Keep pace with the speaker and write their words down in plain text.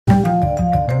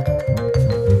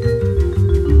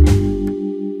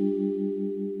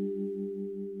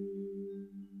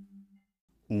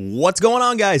What's going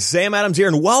on, guys? Sam Adams here,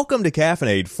 and welcome to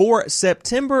Caffeinate for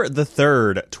September the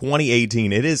 3rd,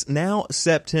 2018. It is now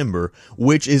September,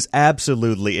 which is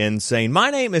absolutely insane.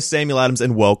 My name is Samuel Adams,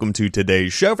 and welcome to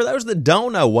today's show. For those that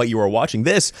don't know what you are watching,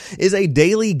 this is a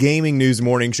daily gaming news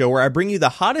morning show where I bring you the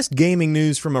hottest gaming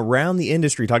news from around the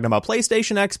industry, talking about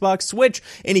PlayStation, Xbox, Switch,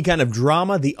 any kind of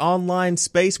drama, the online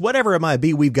space, whatever it might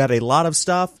be. We've got a lot of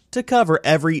stuff to cover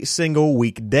every single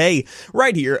weekday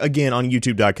right here, again, on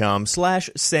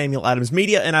youtube.com/Samuel Adams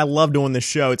Media, and I love doing this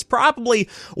show. It's probably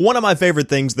one of my favorite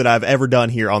things that I've ever done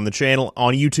here on the channel,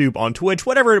 on YouTube, on Twitch,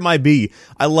 whatever it might be.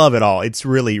 I love it all. It's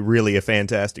really, really a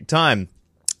fantastic time.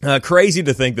 Crazy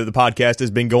to think that the podcast has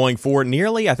been going for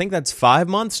nearly, I think that's 5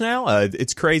 months now.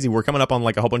 It's crazy. We're coming up on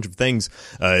like a whole bunch of things.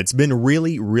 It's been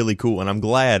really, really cool, and I'm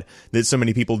glad that so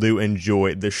many people do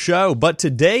enjoy the show. But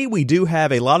today we do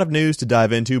have a lot of news to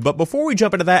dive into. But before we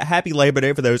jump into that, happy Labor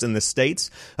Day for those in the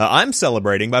States. I'm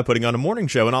celebrating by putting on a morning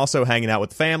show and also hanging out with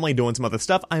the family, doing some other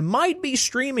stuff. I might be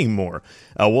streaming more.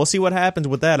 We'll see what happens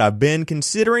with that. I've been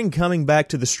considering coming back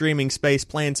to the streaming space,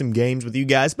 playing some games with you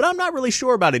guys, but I'm not really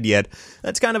sure about it yet.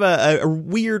 That's kind of a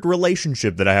weird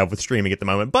relationship that I have with streaming at the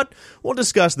moment, but we'll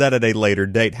discuss that at a later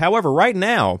date. However, right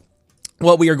now,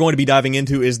 what we are going to be diving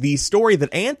into is the story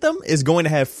that Anthem is going to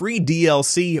have free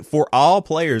DLC for all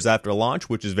players after launch,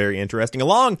 which is very interesting,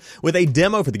 along with a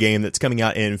demo for the game that's coming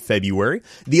out in February.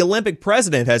 The Olympic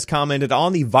president has commented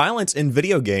on the violence in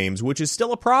video games, which is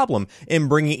still a problem in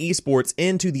bringing esports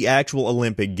into the actual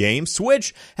Olympic Games.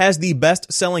 Switch has the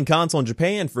best-selling console in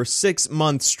Japan for 6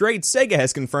 months straight. Sega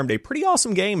has confirmed a pretty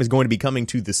awesome game is going to be coming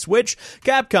to the Switch.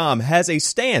 Capcom has a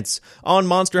stance on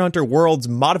Monster Hunter World's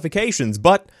modifications,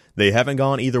 but they haven't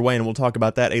gone either way, and we'll talk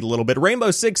about that a little bit.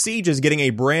 Rainbow Six Siege is getting a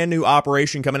brand new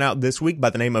operation coming out this week by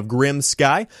the name of Grim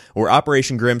Sky, or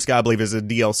Operation Grim Sky, I believe is a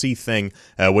DLC thing,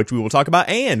 which we will talk about.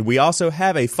 And we also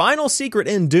have a final secret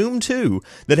in Doom 2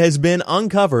 that has been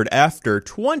uncovered after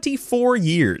 24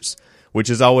 years, which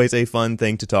is always a fun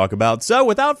thing to talk about. So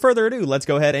without further ado, let's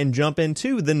go ahead and jump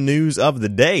into the news of the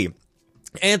day.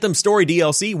 Anthem Story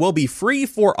DLC will be free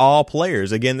for all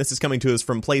players. Again, this is coming to us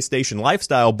from PlayStation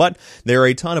Lifestyle, but there are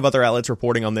a ton of other outlets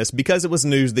reporting on this because it was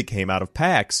news that came out of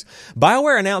PAX.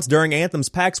 BioWare announced during Anthem's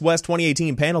PAX West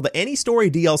 2018 panel that any story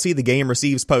DLC the game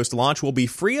receives post-launch will be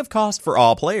free of cost for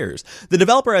all players. The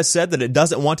developer has said that it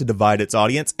doesn't want to divide its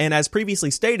audience, and as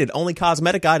previously stated, only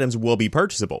cosmetic items will be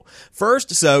purchasable.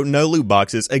 First, so no loot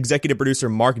boxes. Executive producer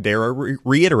Mark Darrow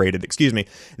reiterated,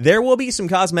 there will be some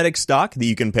cosmetic stock that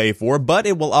you can pay for, but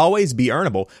it will always be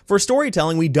earnable. For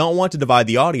storytelling, we don't want to divide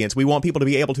the audience. We want people to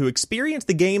be able to experience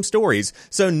the game stories,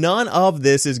 so none of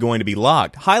this is going to be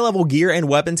locked. High-level gear and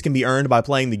weapons can be earned by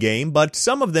playing the game, but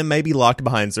some of them may be locked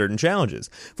behind certain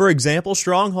challenges. For example,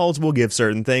 strongholds will give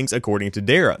certain things, according to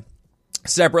Darrow.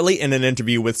 Separately, in an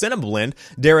interview with CinemaBlend,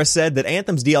 Dara said that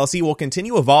Anthem's DLC will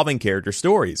continue evolving character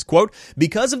stories. Quote,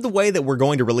 because of the way that we're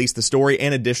going to release the story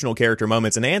and additional character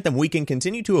moments in Anthem, we can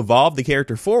continue to evolve the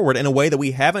character forward in a way that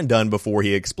we haven't done before,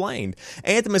 he explained.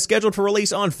 Anthem is scheduled for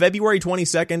release on February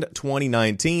 22nd,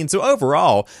 2019, so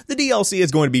overall, the DLC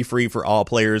is going to be free for all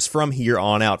players from here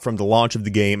on out, from the launch of the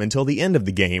game until the end of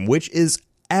the game, which is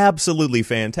absolutely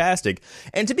fantastic.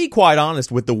 And to be quite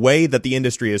honest, with the way that the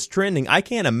industry is trending, I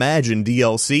can't imagine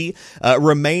DLC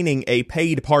remaining a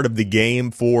paid part of the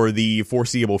game for the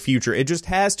foreseeable future. It just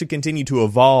has to continue to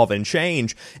evolve and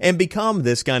change and become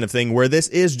this kind of thing where this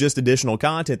is just additional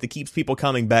content that keeps people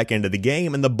coming back into the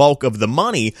game, and the bulk of the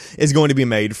money is going to be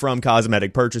made from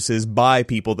cosmetic purchases by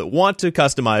people that want to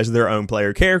customize their own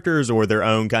player characters or their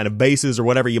own kind of bases or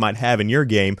whatever you might have in your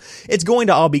game. It's going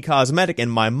to all be cosmetic in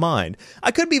my mind.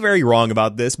 I could be very wrong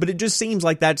about this, but it just seems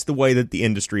like that's the way that the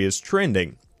industry is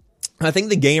trending. I think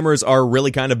the gamers are really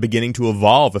kind of beginning to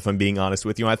evolve, if I'm being honest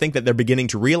with you. I think that they're beginning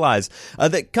to realize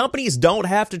that companies don't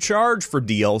have to charge for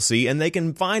DLC, and they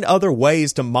can find other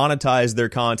ways to monetize their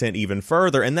content even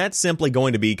further, and that's simply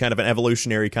going to be kind of an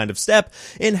evolutionary kind of step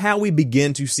in how we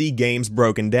begin to see games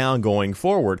broken down going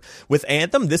forward. With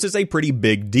Anthem, this is a pretty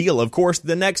big deal. Of course,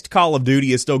 the next Call of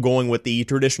Duty is still going with the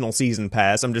traditional season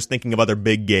pass. I'm just thinking of other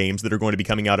big games that are going to be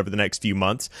coming out over the next few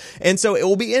months, and so it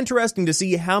will be interesting to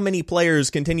see how many players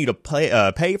continue to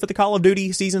pay for the Call of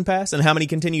Duty Season Pass, and how many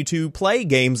continue to play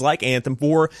games like Anthem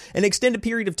for an extended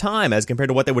period of time as compared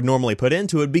to what they would normally put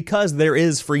into it, because there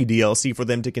is free DLC for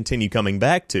them to continue coming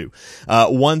back to.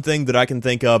 One thing that I can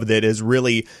think of that is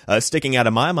really sticking out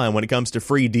of my mind when it comes to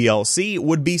free DLC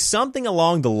would be something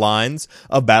along the lines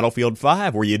of Battlefield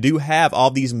 5, where you do have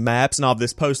all these maps and all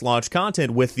this post-launch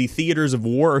content with the theaters of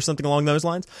war or something along those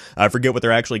lines. I forget what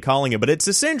they're actually calling it, but it's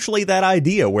essentially that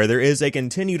idea where there is a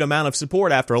continued amount of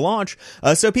support after launch,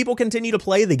 so people continue to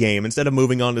play the game instead of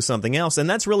moving on to something else, and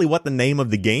that's really what the name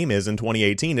of the game is in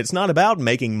 2018. It's not about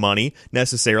making money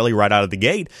necessarily right out of the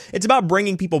gate. It's about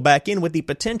bringing people back in with the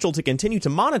potential to continue to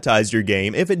monetize your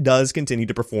game if it does continue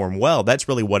to perform well. That's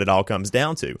really what it all comes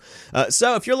down to.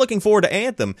 So if you're looking forward to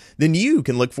Anthem, then you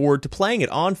can look forward to playing it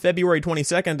on February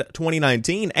 22nd,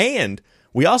 2019, and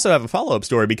we also have a follow-up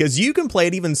story because you can play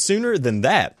it even sooner than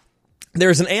that.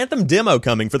 There's an Anthem demo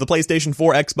coming for the PlayStation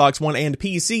 4, Xbox One, and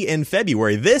PC in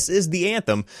February. This is the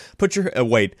Anthem.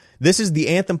 This is the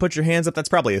Anthem Put Your Hands Up. That's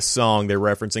probably a song they're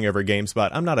referencing over at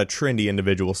GameSpot. I'm not a trendy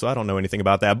individual, so I don't know anything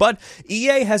about that. But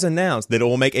EA has announced that it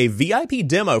will make a VIP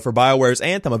demo for BioWare's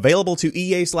Anthem available to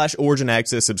EA/Origin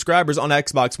Access subscribers on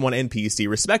Xbox One and PC,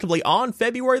 respectively, on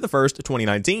February the 1st,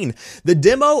 2019. The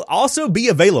demo also be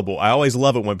available. I always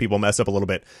love it when people mess up a little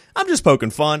bit. I'm just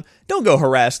poking fun. Don't go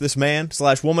harass this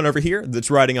man/woman over here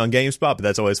that's writing on GameSpot, but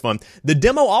that's always fun. The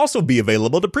demo also be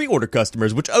available to pre-order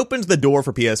customers, which opens the door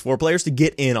for PS4 players to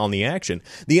get in on the action.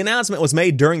 The announcement was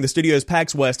made during the studio's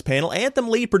PAX West panel. Anthem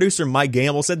lead producer Mike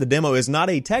Gamble said the demo is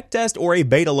not a tech test or a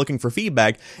beta looking for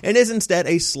feedback, and is instead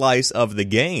a slice of the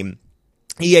game.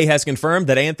 EA has confirmed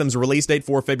that Anthem's release date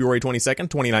for February 22nd,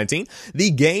 2019.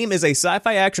 The game is a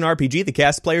sci-fi action RPG that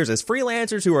casts players as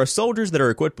freelancers who are soldiers that are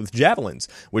equipped with javelins,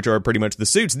 which are pretty much the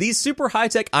suits. These super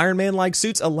high-tech Iron Man-like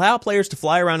suits allow players to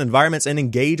fly around environments and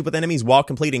engage with enemies while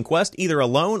completing quests, either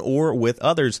alone or with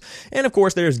others. And of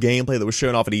course, there's gameplay that was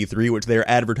shown off at E3, which they're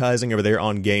advertising over there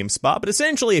on GameSpot. But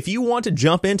essentially, if you want to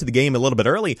jump into the game a little bit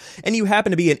early, and you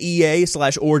happen to be an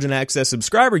EA/Origin Access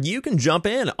subscriber, you can jump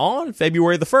in on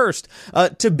February the 1st.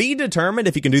 To be determined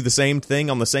if you can do the same thing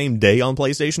on the same day on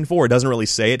PlayStation 4. It doesn't really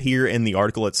say it here in the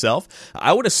article itself.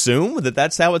 I would assume that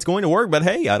that's how it's going to work, but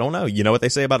hey, I don't know. You know what they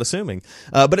say about assuming.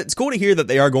 But it's cool to hear that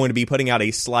they are going to be putting out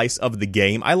a slice of the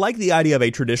game. I like the idea of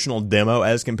a traditional demo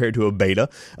as compared to a beta,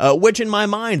 which in my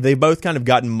mind, they've both kind of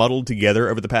gotten muddled together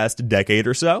over the past decade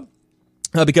or so.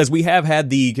 Because we have had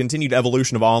the continued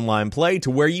evolution of online play to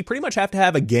where you pretty much have to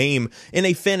have a game in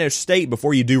a finished state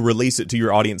before you do release it to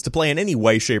your audience to play in any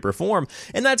way, shape, or form.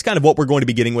 And that's kind of what we're going to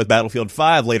be getting with Battlefield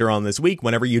 5 later on this week,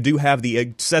 whenever you do have the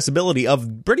accessibility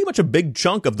of pretty much a big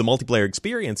chunk of the multiplayer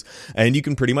experience. And you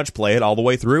can pretty much play it all the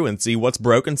way through and see what's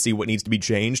broken, see what needs to be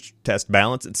changed, test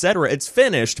balance, etc. It's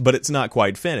finished, but it's not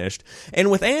quite finished.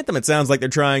 And with Anthem, it sounds like they're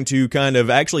trying to kind of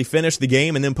actually finish the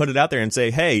game and then put it out there and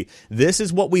say, hey, this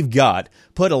is what we've got.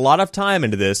 Put a lot of time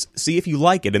into this, see if you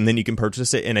like it, and then you can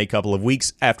purchase it in a couple of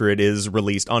weeks after it is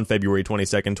released on February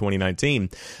 22nd,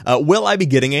 2019. Will I be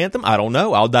getting Anthem? I don't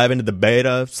know. I'll dive into the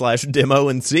beta/demo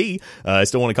and see. I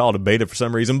still want to call it a beta for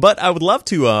some reason, but I would love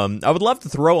to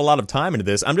throw a lot of time into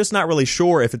this. I'm just not really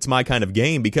sure if it's my kind of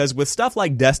game, because with stuff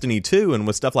like Destiny 2 and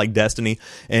with stuff like Destiny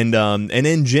and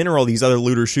in general these other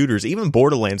looter shooters, even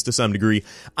Borderlands to some degree,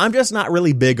 I'm just not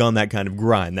really big on that kind of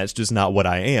grind. That's just not what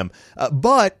I am.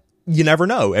 But you never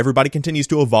know. Everybody continues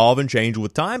to evolve and change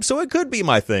with time, so it could be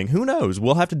my thing. Who knows?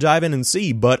 We'll have to dive in and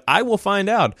see, but I will find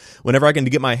out whenever I can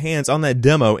get my hands on that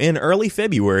demo in early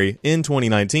February in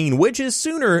 2019, which is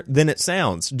sooner than it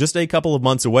sounds. Just a couple of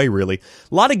months away, really.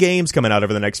 A lot of games coming out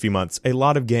over the next few months. A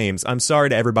lot of games. I'm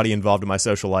sorry to everybody involved in my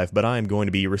social life, but I am going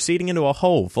to be receding into a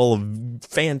hole full of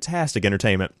fantastic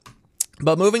entertainment.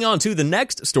 But moving on to the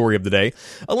next story of the day,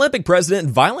 Olympic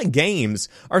president, violent games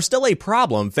are still a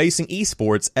problem facing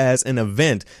esports as an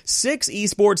event. 6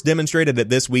 esports demonstrated at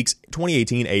this week's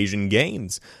 2018 Asian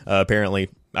Games. Apparently,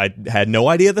 I had no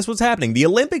idea this was happening. The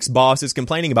Olympics boss is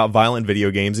complaining about violent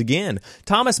video games again.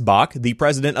 Thomas Bach, the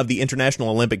president of the International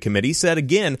Olympic Committee, said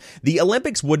again, the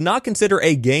Olympics would not consider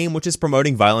a game which is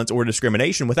promoting violence or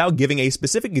discrimination without giving a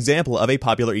specific example of a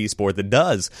popular esport that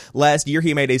does. Last year,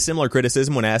 he made a similar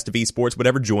criticism when asked if esports would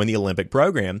ever join the Olympic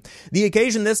program. The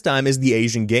occasion this time is the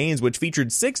Asian Games, which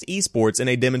featured 6 esports in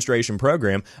a demonstration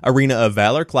program: Arena of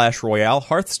Valor, Clash Royale,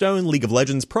 Hearthstone, League of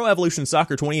Legends, Pro Evolution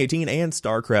Soccer 2018, and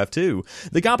StarCraft 2.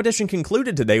 The competition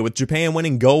concluded today with Japan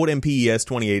winning gold in PES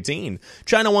 2018.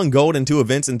 China won gold in 2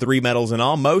 events and 3 medals in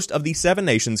all, most of the 7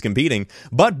 nations competing.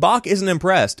 But Bach isn't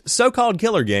impressed. So-called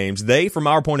killer games, they, from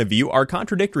our point of view, are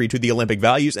contradictory to the Olympic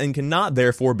values and cannot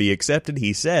therefore be accepted,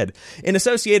 he said. An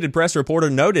Associated Press reporter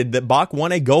noted that Bach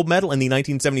won a gold medal in the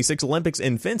 1976 Olympics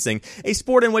in fencing, a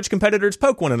sport in which competitors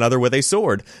poke one another with a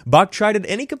sword. Bach chided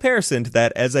any comparison to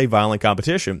that as a violent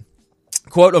competition.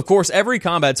 Quote, of course, every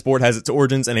combat sport has its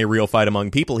origins in a real fight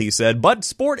among people, he said, but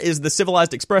sport is the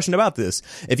civilized expression about this.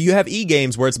 If you have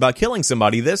e-games where it's about killing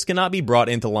somebody, this cannot be brought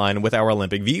into line with our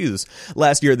Olympic views.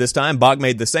 Last year at this time, Bach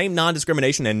made the same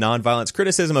non-discrimination and non-violence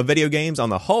criticism of video games on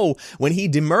the whole when he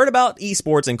demurred about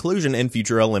esports inclusion in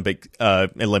future Olympic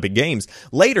Games.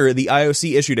 Later, the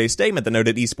IOC issued a statement that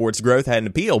noted esports growth had an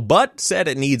appeal, but said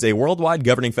it needs a worldwide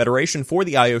governing federation for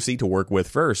the IOC to work with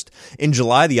first. In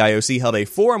July, the IOC held a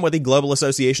forum with the Global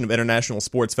Association of International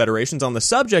Sports Federations on the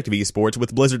subject of esports,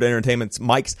 with Blizzard Entertainment's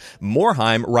Mike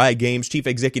Morhaime, Riot Games chief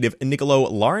executive Nicolo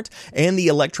Laurent, and the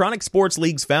Electronic Sports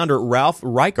League's founder Ralph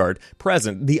Reichart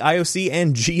present. The IOC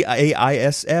and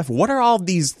GAISF, what are all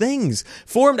these things?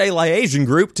 Formed a liaison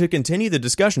group to continue the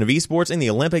discussion of esports in the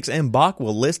Olympics, and Bach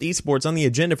will list esports on the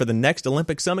agenda for the next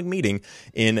Olympic Summit meeting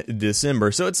in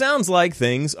December. So it sounds like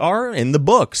things are in the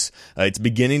books. It's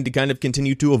beginning to kind of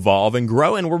continue to evolve and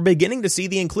grow, and we're beginning to see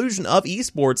the inclusion of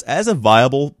esports as a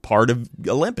viable part of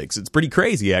Olympics. It's pretty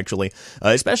crazy, actually,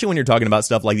 especially when you're talking about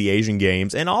stuff like the Asian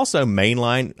Games and also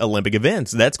mainline Olympic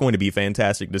events. That's going to be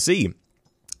fantastic to see.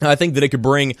 I think that it could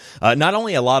bring not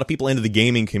only a lot of people into the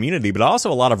gaming community, but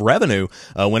also a lot of revenue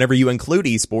whenever you include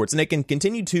esports, and it can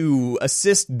continue to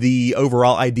assist the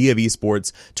overall idea of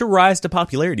esports to rise to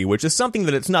popularity, which is something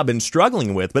that it's not been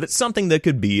struggling with, but it's something that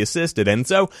could be assisted. And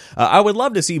so I would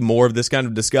love to see more of this kind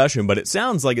of discussion, but it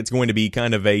sounds like it's going to be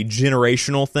kind of a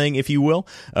generational thing, if you will,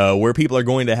 where people are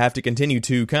going to have to continue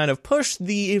to kind of push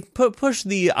the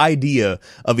idea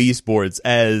of esports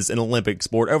as an Olympic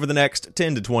sport over the next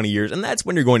 10 to 20 years, and that's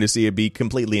when you're going to see it be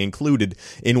completely included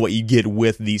in what you get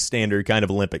with the standard kind of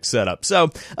Olympic setup. So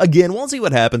again, we'll see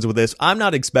what happens with this. I'm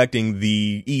not expecting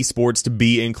the esports to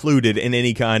be included in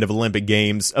any kind of Olympic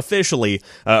Games officially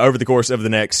over the course of the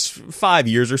next 5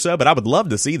 years or so, but I would love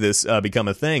to see this become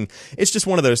a thing. It's just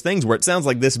one of those things where it sounds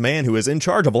like this man who is in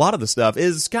charge of a lot of the stuff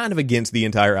is kind of against the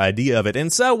entire idea of it.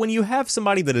 And so when you have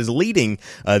somebody that is leading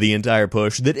the entire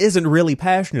push that isn't really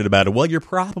passionate about it, well, you're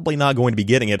probably not going to be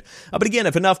getting it. But again,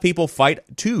 if enough people fight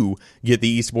to get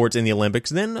the esports in the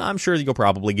Olympics, then I'm sure you'll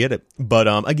probably get it. But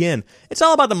again, it's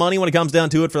all about the money when it comes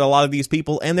down to it for a lot of these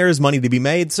people, and there is money to be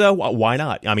made, so why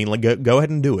not? I mean, like, go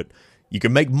ahead and do it. You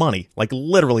can make money. Like,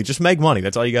 literally, just make money.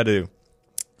 That's all you got to do.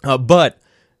 But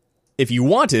if you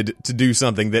wanted to do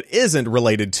something that isn't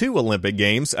related to Olympic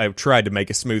Games, I've tried to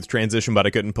make a smooth transition, but I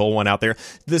couldn't pull one out there.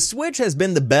 The Switch has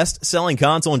been the best-selling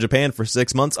console in Japan for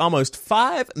 6 months. Almost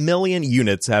 5 million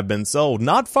units have been sold,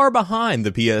 not far behind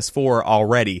the PS4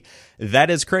 already. That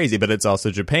is crazy, but it's also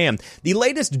Japan. The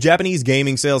latest Japanese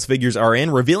gaming sales figures are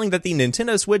in, revealing that the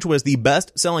Nintendo Switch was the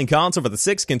best-selling console for the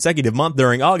 6th consecutive month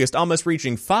during August, almost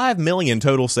reaching 5 million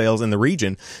total sales in the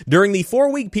region. During the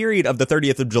 4-week period of the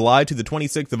 30th of July to the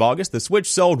 26th of August, the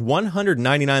Switch sold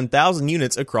 199,000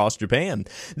 units across Japan.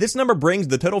 This number brings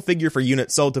the total figure for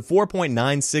units sold to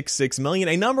 4.966 million,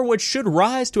 a number which should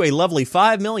rise to a lovely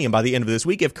 5 million by the end of this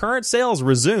week if current sales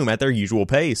resume at their usual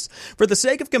pace. For the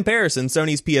sake of comparison,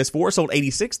 Sony's PS4 sold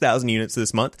 86,000 units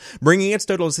this month, bringing its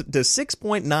total to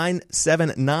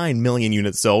 6.979 million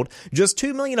units sold, just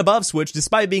 2 million above Switch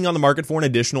despite being on the market for an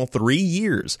additional 3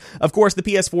 years. Of course, the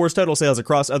PS4's total sales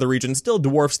across other regions still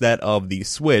dwarfs that of the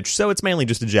Switch, so it's mainly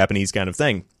just a Japanese kind of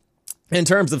thing. In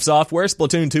terms of software,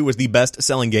 Splatoon 2 was the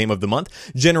best-selling game of the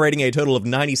month, generating a total of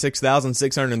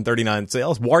 96,639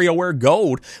 sales. WarioWare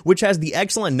Gold, which has the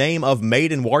excellent name of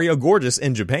Made in Wario Gorgeous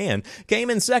in Japan, came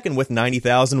in second with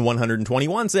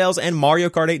 90,121 sales, and Mario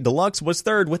Kart 8 Deluxe was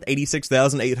third with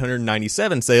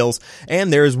 86,897 sales.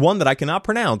 And there is one that I cannot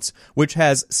pronounce, which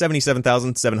has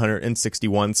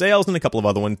 77,761 sales, and a couple of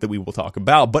other ones that we will talk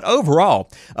about. But overall,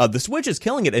 the Switch is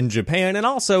killing it in Japan and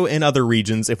also in other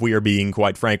regions, if we are being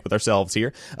quite frank with ourselves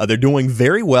here. They're doing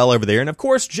very well over there, and of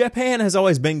course Japan has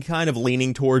always been kind of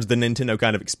leaning towards the Nintendo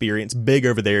kind of experience. Big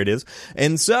over there it is,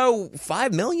 and so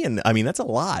 5 million, I mean, that's a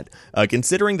lot,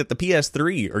 considering that the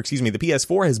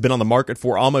PS4 has been on the market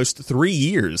for almost 3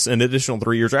 years, an additional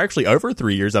 3 years, or actually over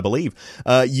 3 years, I believe.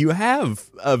 You have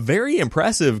a very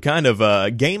impressive kind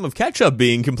of game of catch-up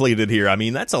being completed here. I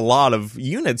mean, that's a lot of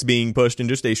units being pushed in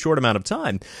just a short amount of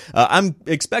time. I'm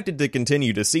expected to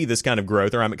continue to see this kind of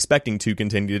growth, or I'm expecting to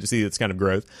continue to see this kind of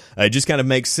growth. It just kind of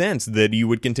makes sense that you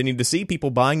would continue to see people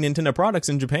buying Nintendo products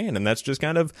in Japan, and that's just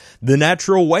kind of the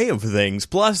natural way of things.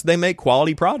 Plus, they make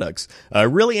quality products.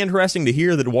 Really interesting to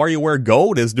hear that WarioWare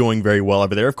Gold is doing very well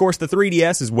over there. Of course, the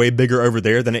 3DS is way bigger over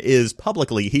there than it is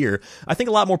publicly here. I think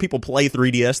a lot more people play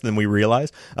 3DS than we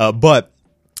realize, but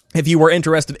If you are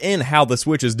interested in how the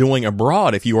Switch is doing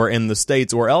abroad, if you are in the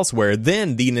States or elsewhere,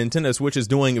 then the Nintendo Switch is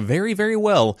doing very, very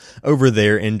well over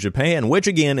there in Japan, which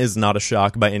again is not a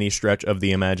shock by any stretch of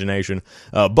the imagination.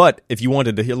 But if you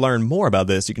wanted to learn more about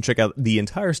this, you can check out the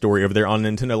entire story over there on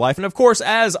Nintendo Life. And of course,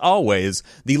 as always,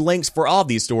 the links for all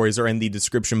these stories are in the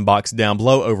description box down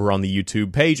below over on the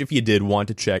YouTube page if you did want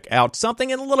to check out something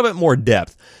in a little bit more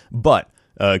depth. But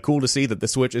cool to see that the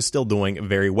Switch is still doing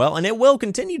very well, and it will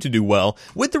continue to do well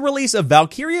with the release of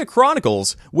Valkyria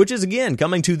Chronicles, which is again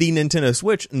coming to the Nintendo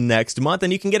Switch next month,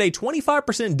 and you can get a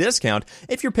 25% discount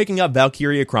if you're picking up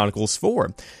Valkyria Chronicles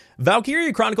 4.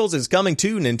 Valkyria Chronicles is coming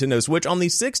to Nintendo Switch on the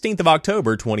 16th of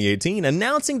October 2018,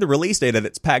 announcing the release date at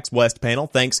its PAX West panel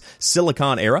thanks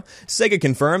Silicon Era. Sega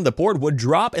confirmed the port would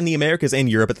drop in the Americas and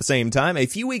Europe at the same time, a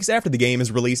few weeks after the game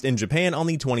is released in Japan on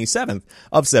the 27th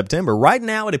of September. Right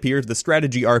now, it appears the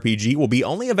strategy RPG will be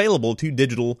only available to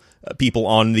digital people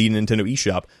on the Nintendo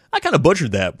eShop. I kind of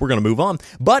butchered that. We're going to move on.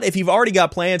 But if you've already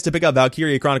got plans to pick up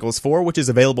Valkyria Chronicles 4, which is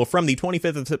available from the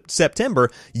 25th of September,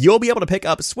 you'll be able to pick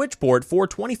up Switchport for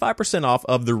 25% off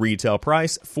of the retail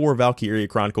price for Valkyria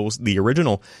Chronicles, the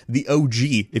original, the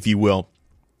OG, if you will.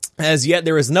 As yet,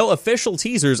 there is no official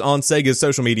teasers on Sega's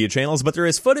social media channels, but there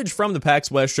is footage from the PAX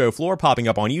West show floor popping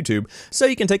up on YouTube, so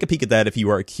you can take a peek at that if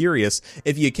you are curious.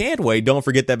 If you can't wait, don't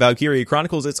forget that Valkyria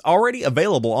Chronicles is already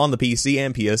available on the PC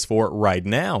and PS4 right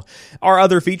now. Our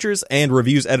other features and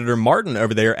reviews editor Martin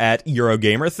over there at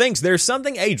Eurogamer thinks there's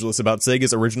something ageless about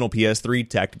Sega's original PS3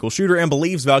 tactical shooter and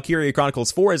believes Valkyria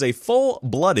Chronicles 4 is a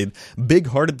full-blooded,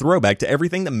 big-hearted throwback to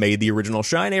everything that made the original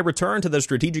shine, a return to the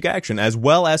strategic action, as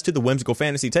well as to the whimsical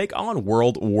fantasy take on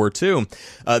World War II.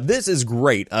 This is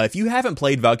great. If you haven't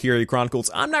played Valkyria Chronicles,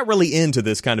 I'm not really into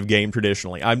this kind of game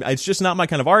traditionally. It's just not my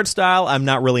kind of art style. I'm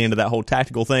not really into that whole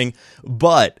tactical thing,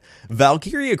 but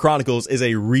Valkyria Chronicles is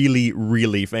a really,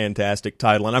 really fantastic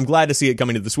title, and I'm glad to see it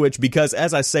coming to the Switch because,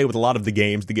 as I say with a lot of the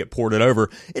games that get ported over,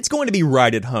 it's going to be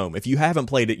right at home. If you haven't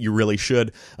played it, you really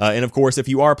should. And of course, if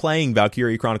you are playing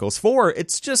Valkyria Chronicles 4,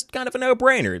 it's just kind of a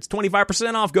no-brainer. It's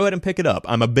 25% off. Go ahead and pick it up.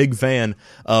 I'm a big fan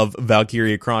of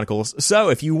Valkyria Chronicles. So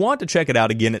if you want to check it out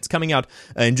again, it's coming out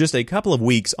in just a couple of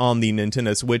weeks on the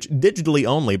Nintendo Switch, digitally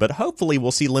only, but hopefully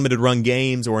we'll see Limited Run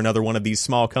Games or another one of these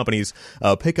small companies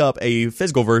pick up a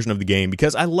physical version of the game,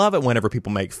 because I love it whenever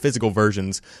people make physical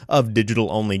versions of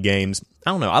digital-only games.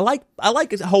 I don't know, I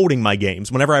like holding my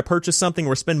games. Whenever I purchase something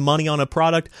or spend money on a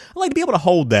product, I like to be able to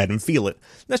hold that and feel it.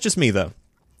 That's just me, though.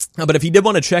 But if you did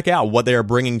want to check out what they're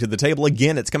bringing to the table,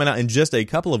 again, it's coming out in just a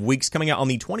couple of weeks, coming out on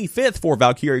the 25th for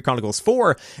Valkyria Chronicles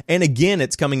 4, and again,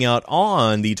 it's coming out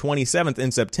on the 27th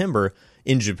in September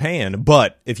in Japan.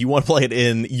 But if you want to play it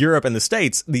in Europe and the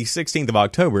States, the 16th of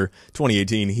October,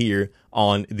 2018, here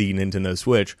on the Nintendo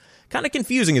Switch. Kind of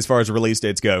confusing as far as release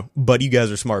dates go, but you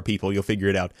guys are smart people, you'll figure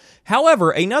it out.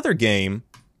 However, another game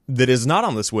that is not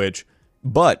on the Switch,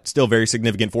 but still very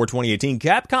significant for 2018,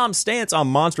 Capcom's stance on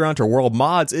Monster Hunter World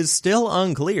mods is still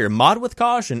unclear. Mod with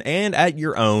caution and at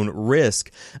your own risk.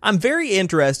 I'm very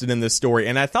interested in this story,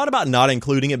 and I thought about not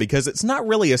including it because it's not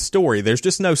really a story. There's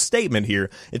just no statement here.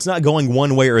 It's not going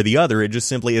one way or the other. It just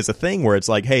simply is a thing where it's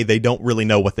like, hey, they don't really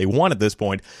know what they want at this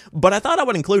point. But I thought I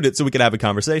would include it so we could have a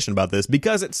conversation about this,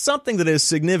 because it's something that is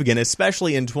significant,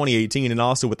 especially in 2018 and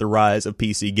also with the rise of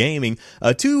PC gaming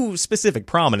to specific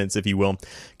prominence, if you will.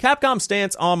 Capcom's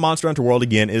stance on Monster Hunter World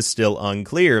again is still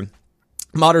unclear.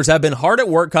 Modders have been hard at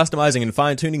work customizing and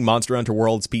fine-tuning Monster Hunter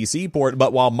World's PC port,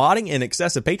 but while modding in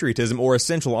Excessive Patriotism or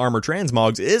Essential Armor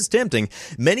Transmogs is tempting,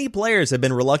 many players have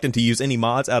been reluctant to use any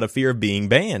mods out of fear of being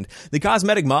banned. The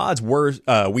cosmetic mods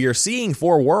we are seeing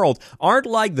for World aren't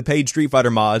like the paid Street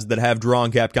Fighter mods that have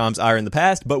drawn Capcom's ire in the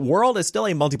past, but World is still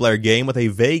a multiplayer game with a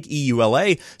vague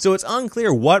EULA, so it's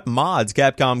unclear what mods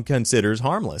Capcom considers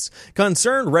harmless.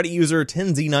 Concerned Reddit user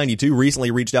 10Z92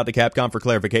 recently reached out to Capcom for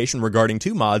clarification regarding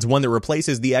two mods, one that replaces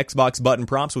the Xbox button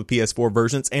prompts with PS4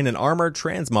 versions and an Armored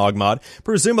Transmog mod,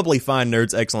 presumably Fine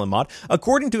Nerd's excellent mod.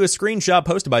 According to a screenshot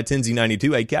posted by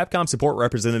 10Z92, a Capcom support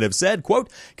representative said, quote,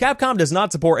 Capcom does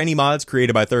not support any mods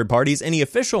created by third parties. Any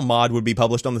official mod would be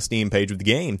published on the Steam page of the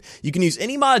game. You can use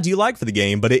any mods you like for the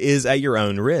game, but it is at your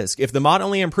own risk. If the mod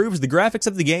only improves the graphics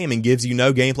of the game and gives you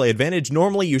no gameplay advantage,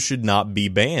 normally you should not be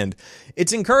banned.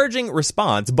 It's encouraging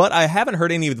response, but I haven't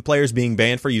heard any of the players being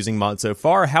banned for using mods so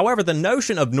far. However, the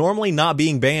notion of normally not not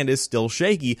being banned is still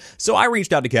shaky, so I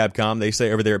reached out to Capcom, they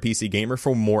say over there at PC Gamer,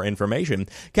 for more information.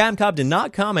 Capcom did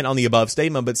not comment on the above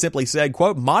statement, but simply said,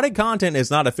 quote, modded content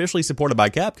is not officially supported by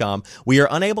Capcom. We are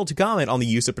unable to comment on the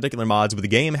use of particular mods with the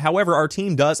game. However, our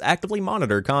team does actively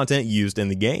monitor content used in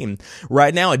the game.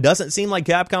 Right now, it doesn't seem like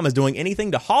Capcom is doing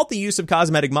anything to halt the use of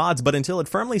cosmetic mods, but until it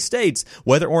firmly states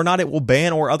whether or not it will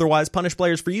ban or otherwise punish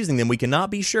players for using them, we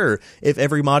cannot be sure if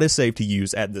every mod is safe to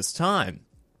use at this time.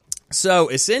 So,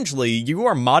 essentially, you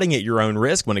are modding at your own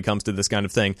risk when it comes to this kind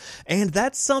of thing, and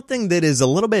that's something that is a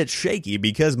little bit shaky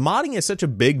because modding is such a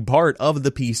big part of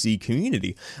the PC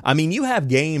community. I mean, you have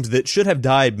games that should have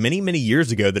died many, many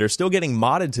years ago that are still getting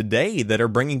modded today that are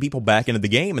bringing people back into the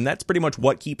game, and that's pretty much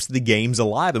what keeps the games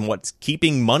alive and what's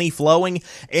keeping money flowing.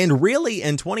 And really,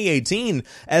 in 2018,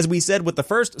 as we said with the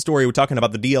first story, we're talking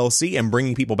about the DLC and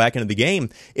bringing people back into the game,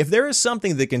 if there is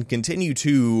something that can continue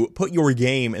to put your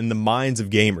game in the minds of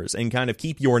gamers and kind of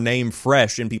keep your name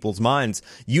fresh in people's minds,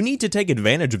 you need to take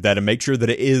advantage of that and make sure that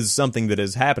it is something that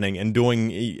is happening and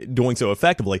doing so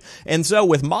effectively. And so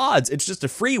with mods, it's just a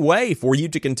free way for you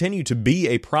to continue to be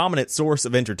a prominent source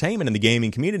of entertainment in the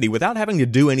gaming community without having to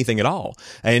do anything at all.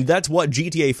 And that's what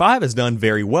GTA 5 has done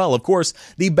very well. Of course,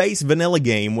 the base vanilla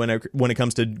game, when it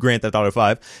comes to Grand Theft Auto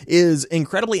 5, is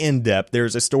incredibly in-depth.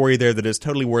 There's a story there that is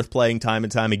totally worth playing time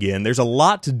and time again. There's a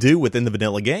lot to do within the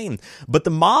vanilla game. But the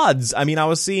mods, I mean, I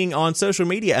was seeing on social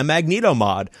media, a Magneto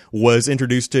mod was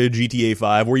introduced to GTA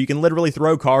 5 where you can literally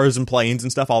throw cars and planes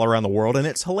and stuff all around the world, and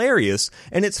it's hilarious,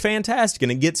 and it's fantastic,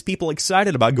 and it gets people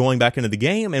excited about going back into the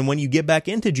game. And when you get back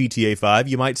into GTA 5,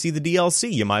 you might see the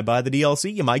DLC, you might buy the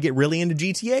DLC, you might get really into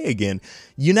GTA again.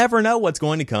 You never know what's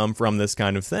going to come from this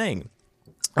kind of thing.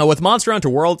 With Monster Hunter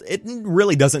World, it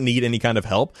really doesn't need any kind of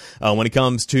help when it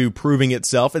comes to proving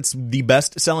itself. It's the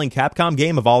best-selling Capcom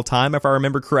game of all time, if I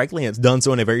remember correctly, and it's done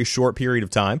so in a very short period of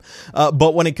time.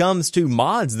 But when it comes to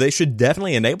mods, they should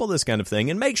definitely enable this kind of thing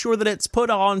and make sure that it's put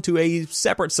onto a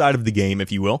separate side of the game,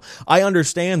 if you will. I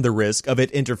understand the risk of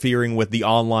it interfering with the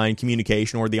online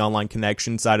communication or the online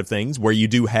connection side of things, where you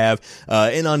do have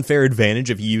an unfair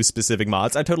advantage if you use specific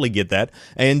mods. I totally get that,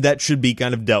 and that should be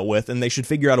kind of dealt with, and they should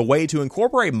figure out a way to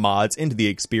incorporate mods into the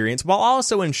experience while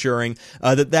also ensuring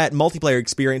that multiplayer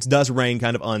experience does remain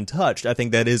kind of untouched. I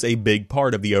think that is a big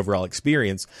part of the overall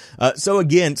experience. So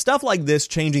again, stuff like this,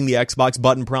 changing the Xbox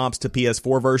button prompts to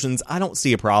PS4 versions, I don't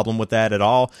see a problem with that at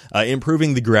all.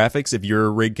 Improving the graphics, if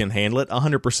your rig can handle it,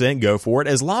 100% go for it,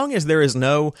 as long as there is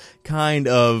no kind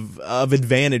of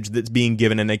advantage that's being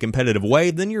given in a competitive way,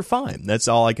 then you're fine. That's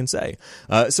all I can say.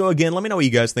 So again, let me know what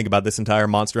you guys think about this entire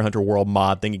Monster Hunter World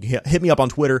mod thing. You can hit me up on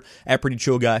Twitter at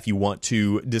PrettyChillGuy if you want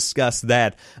to discuss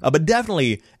that. But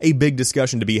definitely a big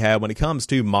discussion to be had when it comes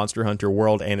to Monster Hunter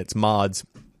World and its mods.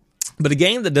 But a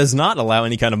game that does not allow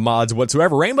any kind of mods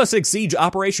whatsoever, Rainbow Six Siege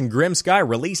Operation Grim Sky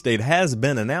release date has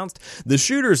been announced. The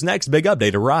shooter's next big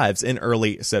update arrives in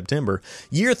early September.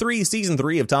 Year 3, Season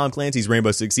 3 of Tom Clancy's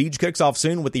Rainbow Six Siege kicks off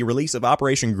soon with the release of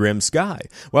Operation Grim Sky.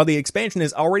 While the expansion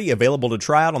is already available to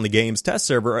try out on the game's test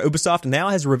server, Ubisoft now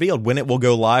has revealed when it will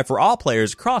go live for all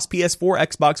players across PS4,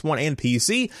 Xbox One, and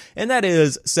PC, and that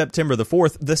is September the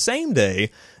 4th, the same day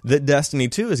that Destiny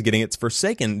 2 is getting its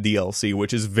Forsaken DLC,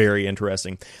 which is very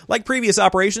interesting. Like previous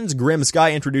operations, Grim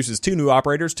Sky introduces 2 new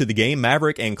operators to the game,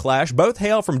 Maverick and Clash. Both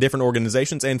hail from different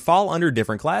organizations and fall under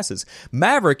different classes.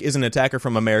 Maverick is an attacker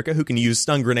from America who can use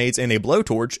stun grenades and a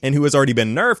blowtorch, and who has already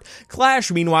been nerfed.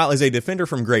 Clash, meanwhile, is a defender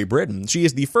from Great Britain. She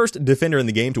is the first defender in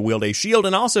the game to wield a shield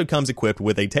and also comes equipped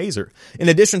with a taser. In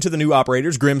addition to the new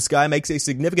operators, Grim Sky makes a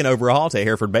significant overhaul to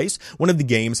Hereford Base, one of the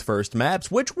game's first maps,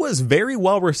 which was very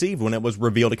well received when it was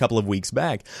revealed a couple of weeks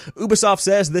back. Ubisoft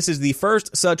says this is the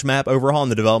first such map overhaul,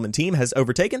 and the development team has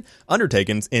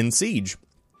undertaken in Siege.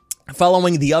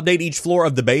 Following the update, each floor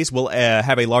of the base will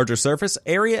have a larger surface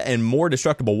area and more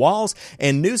destructible walls,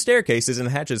 and new staircases and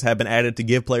hatches have been added to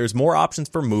give players more options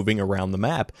for moving around the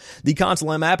map. The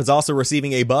console map is also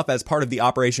receiving a buff as part of the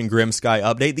Operation Grim Sky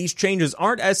update. These changes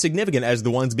aren't as significant as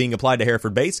the ones being applied to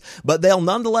Hereford Base, but they'll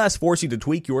nonetheless force you to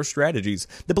tweak your strategies.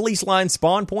 The police line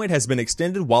spawn point has been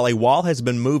extended, while a wall has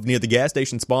been moved near the gas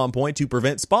station spawn point to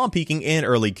prevent spawn peeking and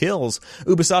early kills.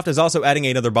 Ubisoft is also adding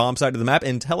another bomb site to the map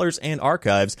in Tellers and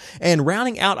Archives. And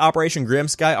rounding out Operation Grim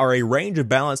Sky are a range of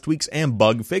balance tweaks and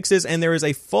bug fixes, and there is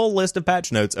a full list of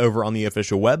patch notes over on the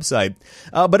official website.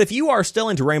 But if you are still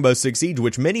into Rainbow Six Siege,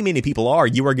 which many people are,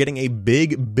 you are getting a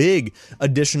big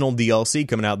additional DLC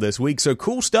coming out this week. So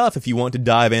cool stuff if you want to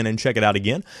dive in and check it out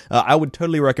again. I would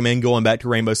totally recommend going back to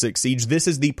Rainbow Six Siege. This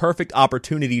is the perfect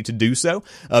opportunity to do so,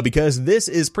 because this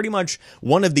is pretty much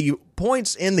one of the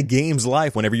points in the game's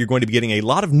life whenever you're going to be getting a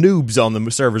lot of noobs on the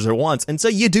servers at once, and so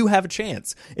you do have a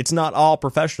chance. It's not all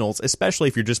professionals, especially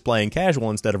if you're just playing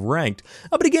casual instead of ranked.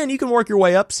 But again, you can work your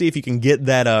way up, see if you can get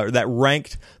that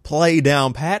ranked play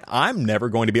down pat. I'm never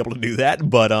going to be able to do that,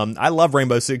 but I love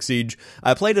Rainbow Six Siege.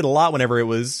 I played it a lot whenever it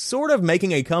was sort of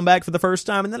making a comeback for the first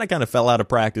time, and then I kind of fell out of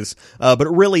practice. But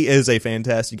it really is a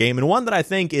fantastic game, and one that I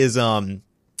think is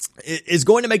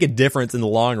going to make a difference in the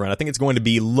long run. I think it's going to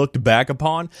be looked back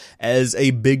upon as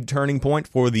a big turning point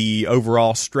for the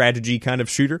overall strategy kind of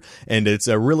shooter, and it's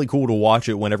really cool to watch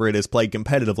it whenever it is played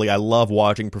competitively. I love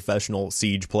watching professional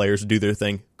Siege players do their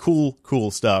thing.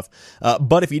 Cool stuff.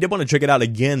 But if you did want to check it out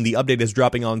again, the update is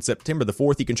dropping on September the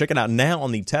 4th. You can check it out now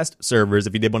on the test servers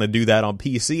if you did want to do that on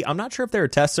PC. I'm not sure if there are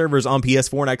test servers on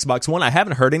PS4 and Xbox One. I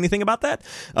haven't heard anything about that,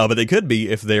 but they could be.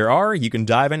 If there are, you can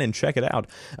dive in and check it out.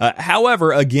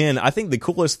 However, again, I think the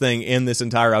coolest thing in this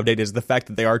entire update is the fact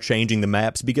that they are changing the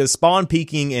maps, because spawn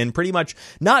peeking and pretty much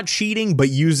not cheating, but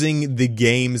using the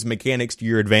game's mechanics to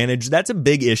your advantage, that's a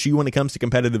big issue when it comes to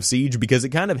competitive Siege, because it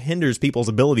kind of hinders people's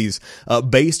abilities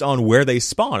based on where they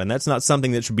spawn, and that's not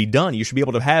something that should be done. You should be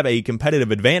able to have a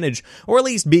competitive advantage, or at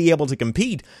least be able to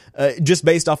compete just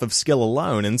based off of skill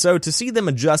alone. And so to see them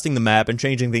adjusting the map and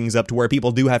changing things up to where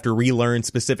people do have to relearn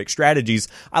specific strategies,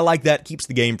 I like that. Keeps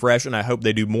the game fresh, and I hope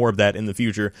they do more of that in the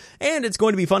future. And it's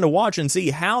going to be fun to watch and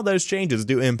see how those changes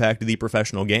do impact the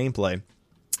professional gameplay.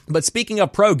 But speaking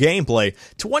of pro gameplay,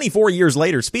 24 years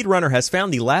later, Speedrunner has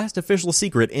found the last official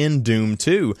secret in Doom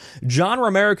 2. John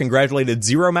Romero congratulated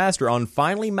Zero Master on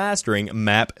finally mastering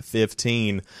Map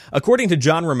 15. According to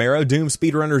John Romero, Doom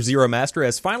speedrunner Zero Master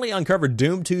has finally uncovered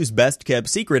Doom 2's best-kept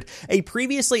secret, a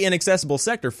previously inaccessible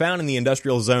sector found in the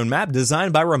Industrial Zone map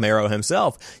designed by Romero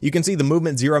himself. You can see the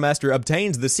movement Zero Master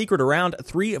obtains the secret around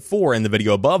 3:04 in the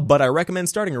video above, but I recommend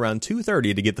starting around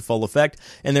 2:30 to get the full effect,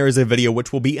 and there is a video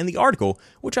which will be in the article,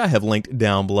 which I have linked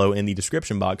down below in the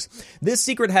description box. This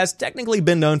secret has technically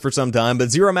been known for some time,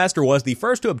 but Zero Master was the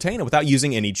first to obtain it without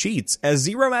using any cheats. As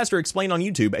Zero Master explained on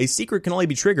YouTube, a secret can only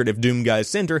be triggered if Doom Guy's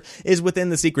center is within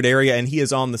the secret area and he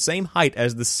is on the same height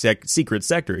as the secret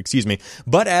sector,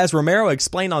 But as Romero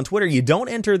explained on Twitter, you don't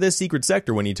enter this secret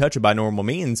sector when you touch it by normal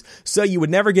means, so you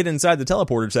would never get inside the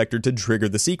teleporter sector to trigger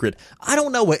the secret. I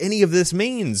don't know what any of this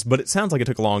means, but it sounds like it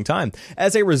took a long time.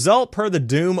 As a result, per the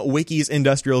Doom Wiki's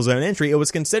Industrial Zone entry, it was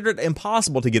considered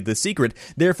impossible to get this secret.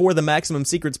 Therefore, the maximum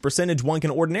secrets percentage one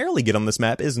can ordinarily get on this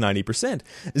map is 90%.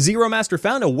 Zero Master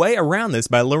found a way around this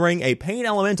by luring a pain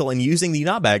elemental and using the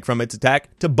knockback from its attack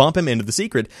to bump him into the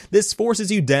secret. This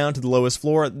forces you down to the lowest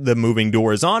floor the moving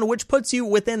door is on, which puts you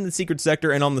within the secret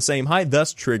sector and on the same height,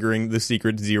 thus triggering the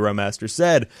secret Zero Master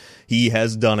said. He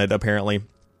has done it, apparently.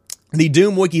 The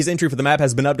Doom Wiki's entry for the map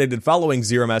has been updated following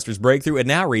Zero Master's breakthrough. It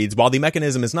now reads, while the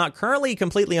mechanism is not currently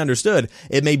completely understood,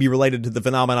 it may be related to the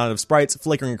phenomenon of sprites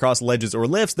flickering across ledges or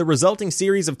lifts. The resulting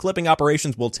series of clipping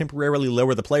operations will temporarily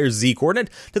lower the player's Z-coordinate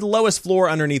to the lowest floor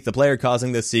underneath the player,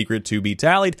 causing the secret to be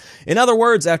tallied. In other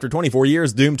words, after 24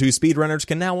 years, Doom 2 speedrunners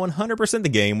can now 100% the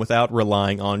game without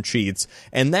relying on cheats.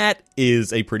 And that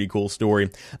is a pretty cool story.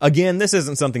 Again, this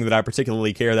isn't something that I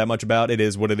particularly care that much about. It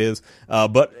is what it is.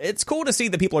 But it's cool to see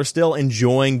that people are still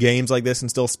enjoying games like this and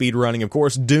still speedrunning. Of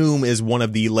course, Doom is one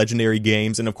of the legendary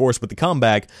games, and of course with the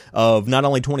comeback of not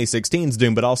only 2016's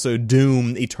Doom, but also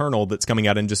Doom Eternal that's coming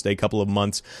out in just a couple of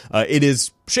months, it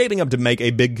is shaping up to make a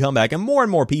big comeback, and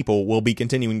more people will be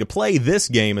continuing to play this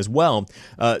game as well.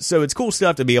 So it's cool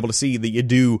stuff to be able to see that you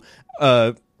do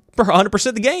for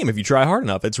 100% the game if you try hard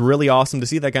enough. It's really awesome to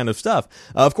see that kind of stuff.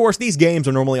 Of course, these games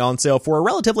are normally on sale for a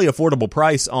relatively affordable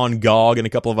price on GOG and a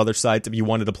couple of other sites if you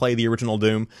wanted to play the original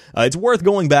Doom. It's worth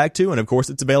going back to, and of course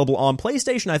it's available on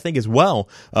PlayStation, I think, as well,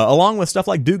 along with stuff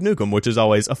like Duke Nukem, which is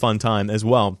always a fun time as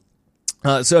well.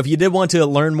 So if you did want to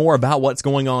learn more about what's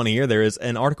going on here, there is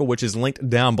an article which is linked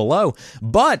down below.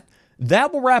 But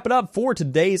that will wrap it up for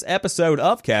today's episode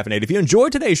of Caffeinate. If you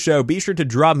enjoyed today's show, be sure to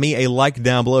drop me a like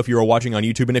down below if you're watching on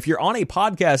YouTube. And if you're on a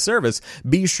podcast service,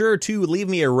 be sure to leave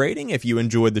me a rating if you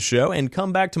enjoyed the show, and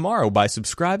come back tomorrow by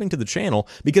subscribing to the channel,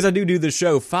 because I do this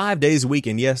show 5 days a week.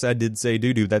 And yes, I did say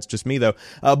do. That's just me, though.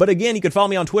 But again, you can follow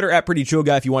me on Twitter at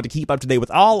PrettyChillGuy if you want to keep up to date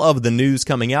with all of the news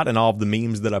coming out and all of the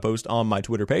memes that I post on my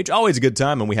Twitter page. Always a good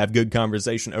time, and we have good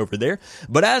conversation over there.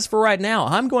 But as for right now,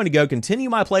 I'm going to go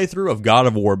continue my playthrough of God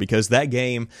of War, because that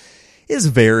game is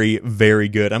very, very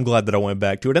good. I'm glad that I went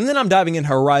back to it. And then I'm diving in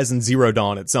Horizon Zero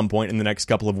Dawn at some point in the next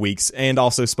couple of weeks. And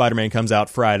also Spider-Man comes out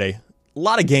Friday. A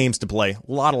lot of games to play.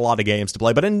 A lot of games to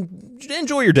play. But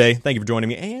enjoy your day. Thank you for joining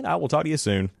me, and I will talk to you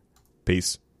soon.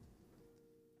 Peace.